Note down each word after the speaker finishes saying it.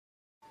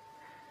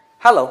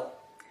Hello,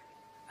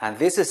 and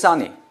this is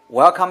Sunny.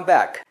 Welcome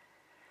back.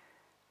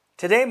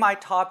 Today my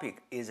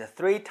topic is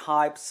 3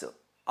 types of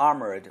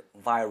armored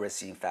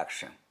virus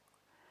infection: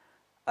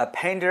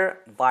 Appender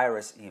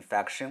virus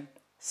infection,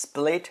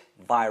 split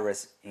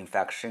virus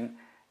infection,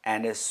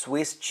 and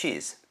Swiss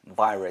cheese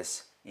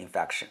virus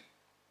infection.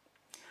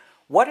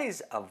 What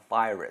is a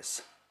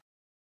virus?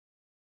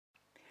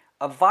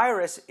 A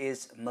virus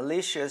is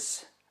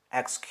malicious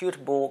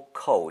executable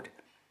code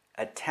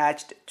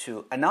attached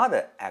to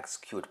another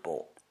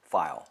executable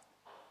file,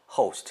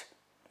 host.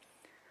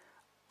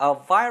 A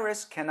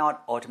virus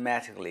cannot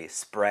automatically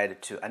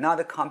spread to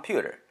another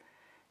computer.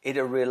 It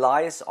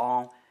relies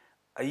on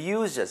a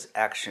user's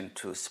action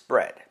to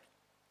spread.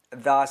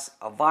 Thus,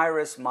 a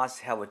virus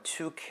must have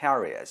 2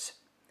 carriers: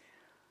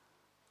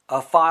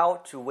 a file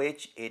to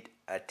which it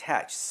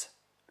attaches,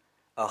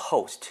 a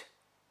host,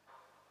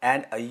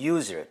 and a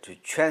user to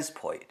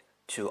transport it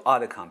to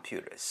other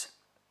computers.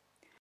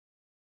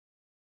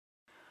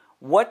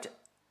 What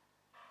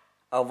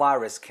a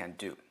virus can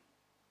do.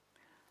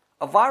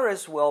 A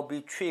virus will be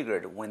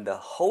triggered when the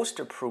host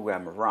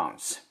program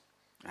runs,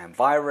 and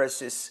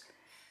viruses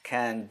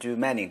can do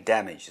many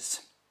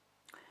damages,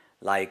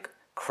 like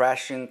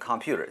crashing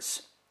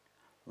computers,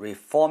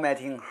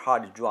 reformatting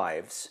hard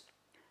drives,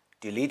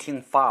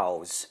 deleting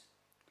files,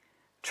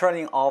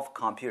 turning off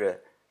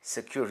computer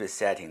security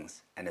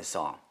settings, and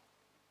so on.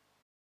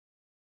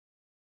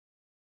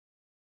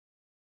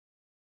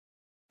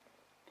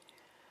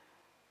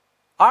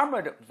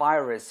 Armored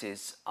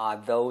viruses are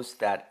those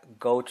that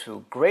go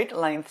to great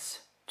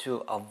lengths to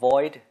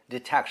avoid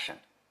detection.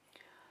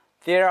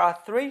 There are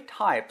 3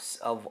 types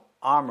of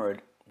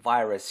armored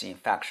virus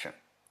infection: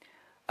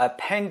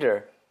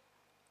 Appender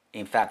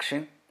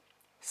infection,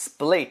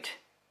 split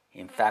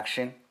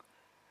infection,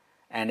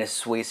 and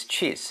Swiss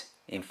cheese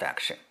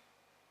infection.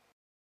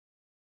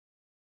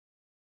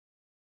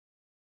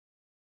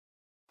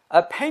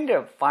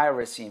 Appender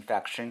virus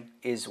infection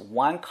is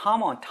one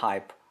common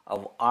type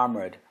of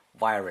armored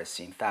virus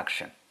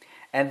infection,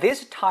 and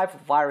this type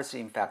of virus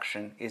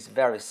infection is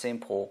very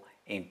simple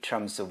in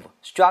terms of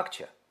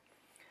structure.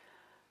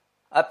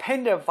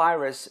 Appender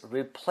virus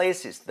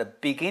replaces the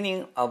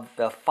beginning of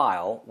the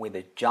file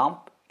with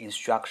jump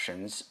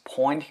instructions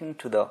pointing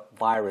to the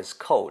virus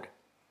code.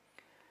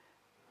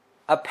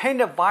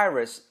 Appender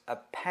virus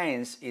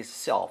appends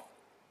itself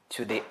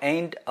to the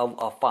end of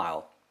a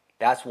file.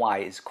 That's why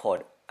it's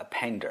called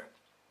appender.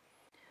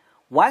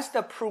 Once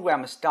the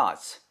program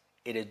starts,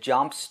 it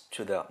jumps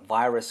to the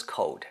virus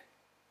code.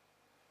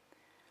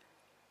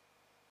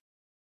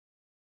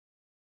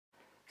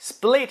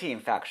 Split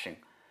infection.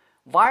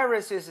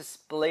 Viruses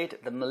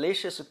split the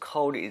malicious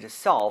code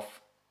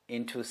itself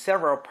into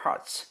several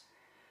parts.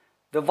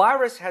 The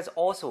virus has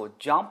also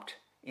jumped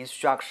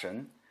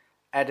instruction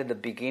at the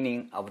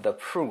beginning of the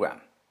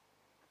program.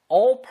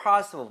 All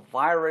parts of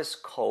virus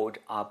code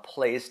are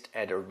placed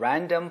at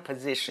random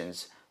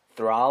positions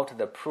throughout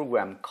the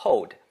program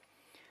code.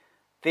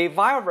 The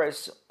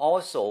virus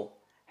also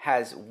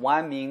has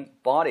one main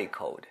body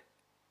code.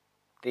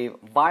 The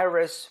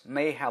virus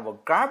may have a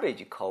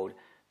garbage code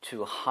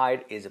to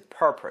hide its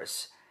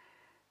purpose.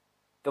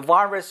 The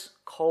virus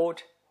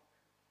code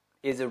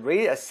is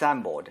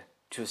reassembled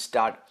to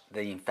start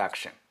the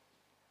infection.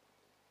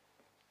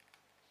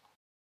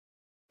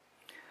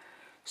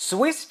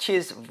 Swiss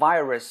cheese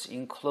virus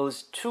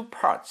includes 2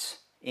 parts: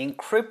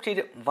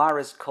 encrypted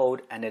virus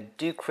code and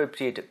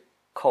decrypted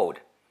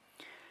code.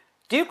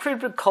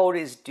 Decrypted code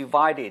is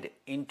divided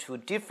into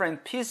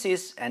different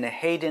pieces and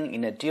hidden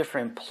in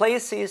different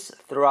places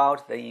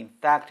throughout the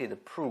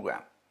infected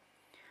program.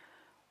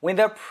 When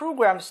the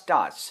program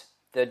starts,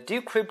 the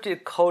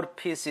decrypted code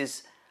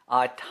pieces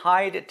are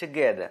tied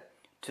together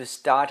to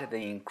start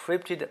the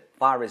encrypted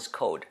virus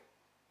code.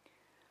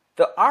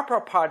 The upper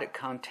part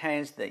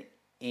contains the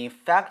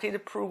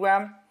infected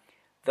program.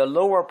 The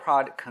lower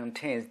part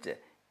contains the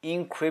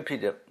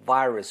encrypted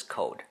virus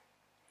code.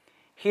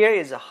 Here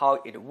is how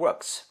it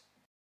works.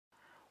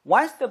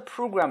 Once the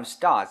program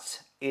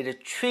starts,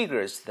 it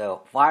triggers the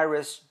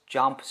virus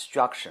jump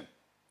instruction.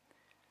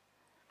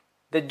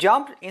 The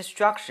jump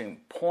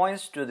instruction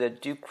points to the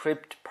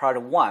decrypt part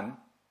 1.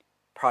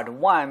 Part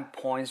 1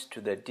 points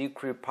to the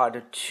decrypt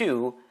part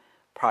 2.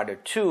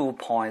 Part 2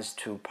 points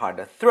to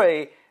part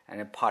 3,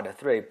 and part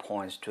 3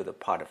 points to the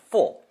part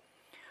 4.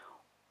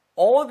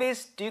 All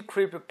these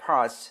decrypted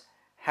parts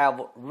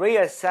have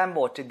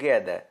reassembled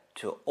together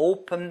to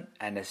open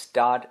and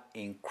start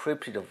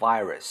encrypted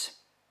virus.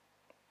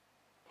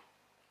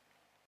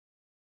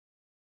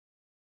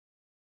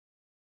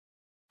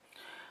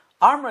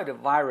 Armored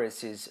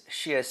viruses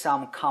share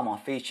some common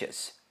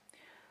features.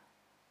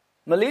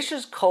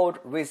 Malicious code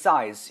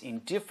resides in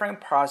different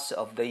parts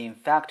of the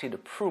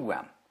infected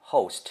program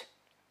host.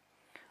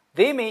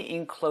 They may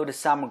include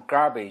some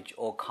garbage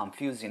or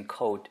confusing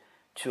code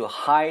to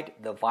hide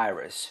the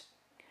virus,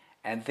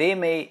 and they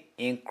may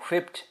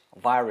encrypt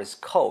virus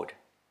code.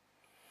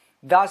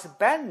 Thus,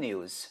 bad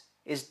news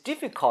is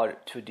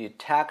difficult to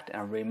detect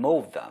and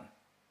remove them,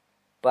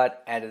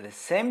 but at the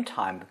same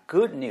time,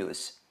 good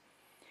news.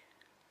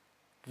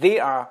 They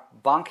are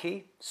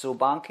bulky, so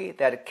bulky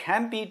that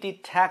can be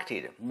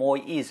detected more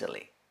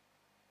easily.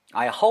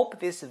 I hope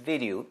this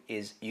video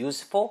is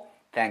useful.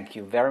 Thank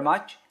you very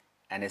much,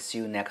 and see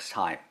you next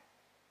time.